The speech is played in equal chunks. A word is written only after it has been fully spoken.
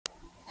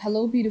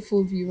Hello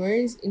beautiful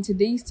viewers, in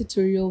today's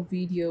tutorial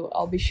video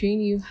I'll be showing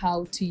you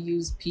how to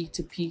use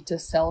P2P to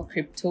sell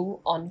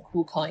crypto on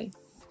Kucoin.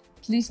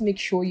 Please make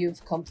sure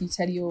you've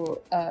completed your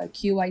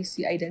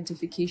KYC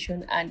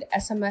identification and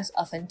SMS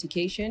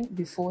authentication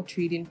before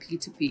trading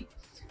P2P.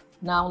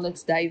 Now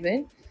let's dive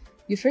in.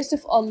 You first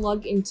of all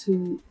log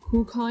into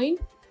Kucoin.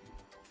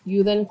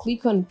 You then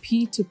click on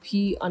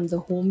P2P on the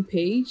home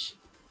page.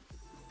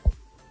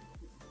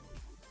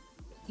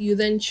 You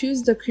then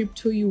choose the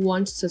crypto you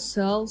want to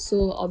sell.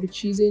 So I'll be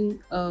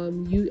choosing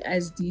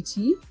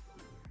USDT.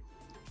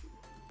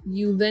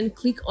 You then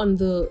click on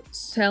the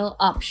sell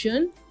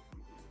option.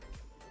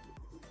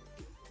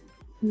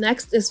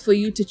 Next is for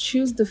you to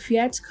choose the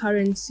fiat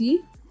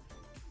currency.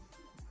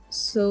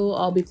 So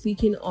I'll be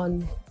clicking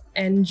on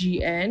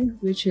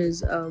NGN, which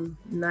is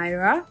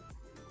Naira.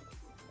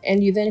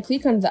 And you then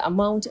click on the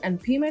amount and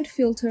payment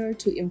filter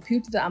to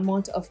input the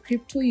amount of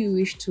crypto you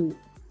wish to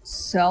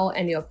sell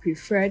and your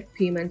preferred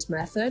payment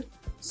method.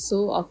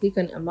 So I'll click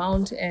on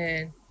amount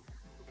and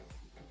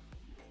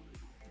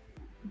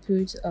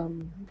put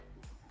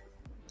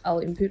I'll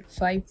input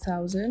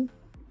 5,000.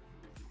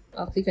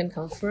 I'll click on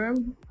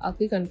confirm. I'll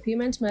click on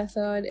payment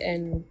method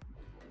and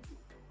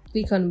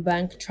click on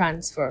bank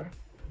transfer.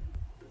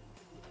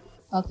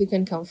 I'll click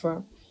on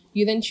confirm.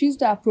 You then choose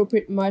the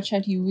appropriate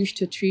merchant you wish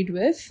to trade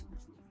with.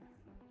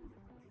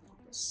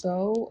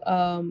 So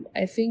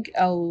I think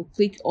I'll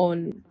click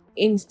on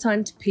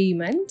instant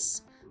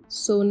payments.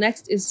 So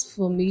next is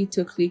for me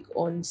to click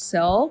on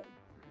sell.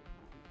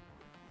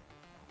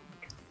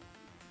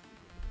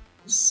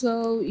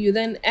 So you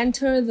then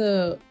enter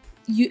the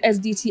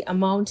USDT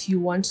amount you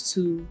want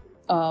to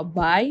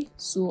buy.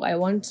 So I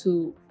want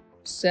to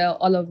sell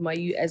all of my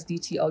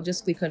USDT. I'll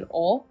just click on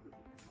all.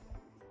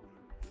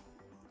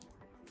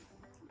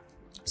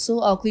 So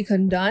I'll click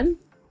on done.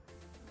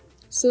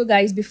 So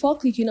guys, before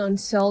clicking on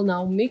sell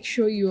now, make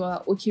sure you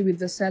are okay with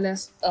the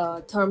seller's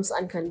terms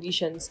and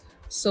conditions.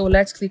 So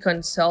let's click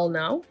on sell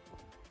now.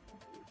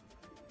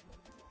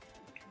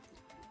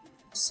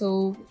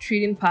 So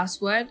trading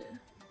password.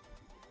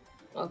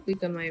 I'll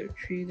click on my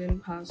trading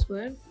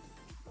password.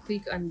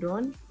 Click on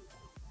done.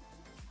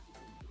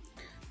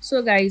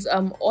 So guys,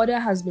 order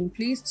has been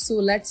placed. So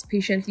let's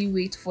patiently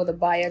wait for the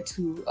buyer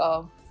to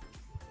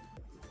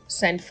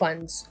send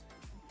funds.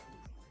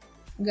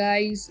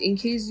 Guys, in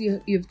case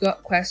you've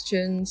got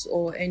questions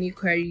or any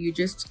query, you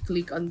just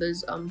click on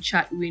this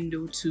chat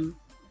window to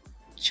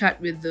chat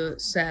with the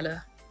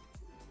seller.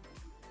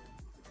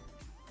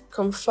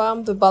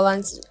 Confirm the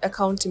balance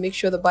account to make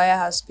sure the buyer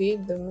has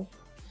paid them.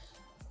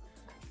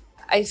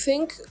 I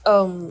think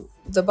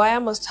the buyer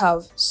must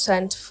have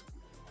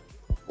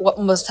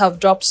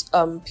dropped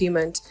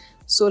payment.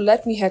 So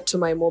let me head to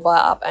my mobile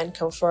app and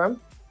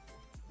confirm.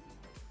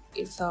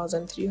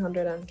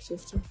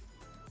 8,350.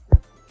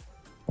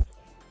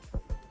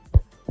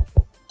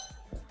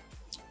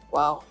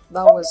 Wow,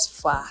 that was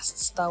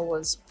fast. That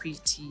was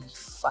pretty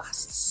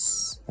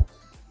fast.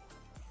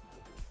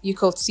 You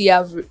could see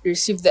I've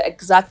received the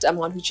exact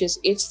amount, which is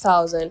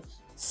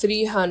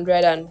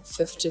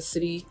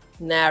 8,353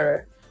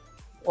 Naira.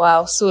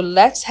 Wow, so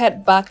let's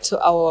head back to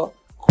our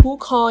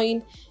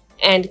Kucoin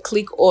and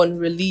click on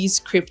release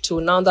crypto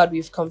now that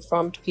we've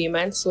confirmed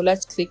payment. So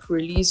let's click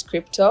release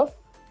crypto.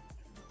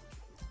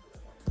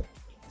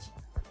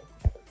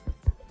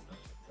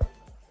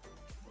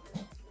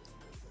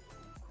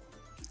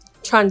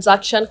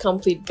 Transaction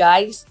complete,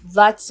 guys.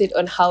 That's it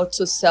on how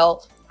to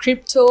sell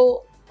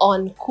crypto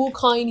on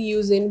Kucoin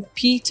using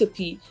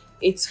P2P.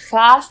 It's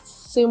fast,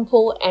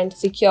 simple, and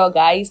secure,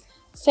 guys.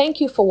 Thank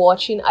you for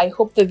watching. I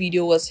hope the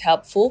video was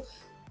helpful.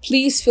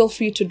 Please feel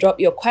free to drop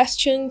your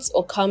questions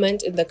or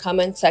comment in the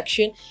comment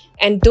section,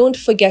 and don't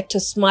forget to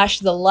smash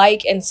the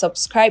like and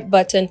subscribe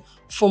button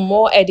for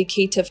more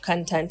educative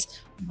content.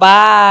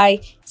 Bye.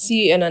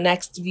 See you in the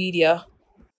next video.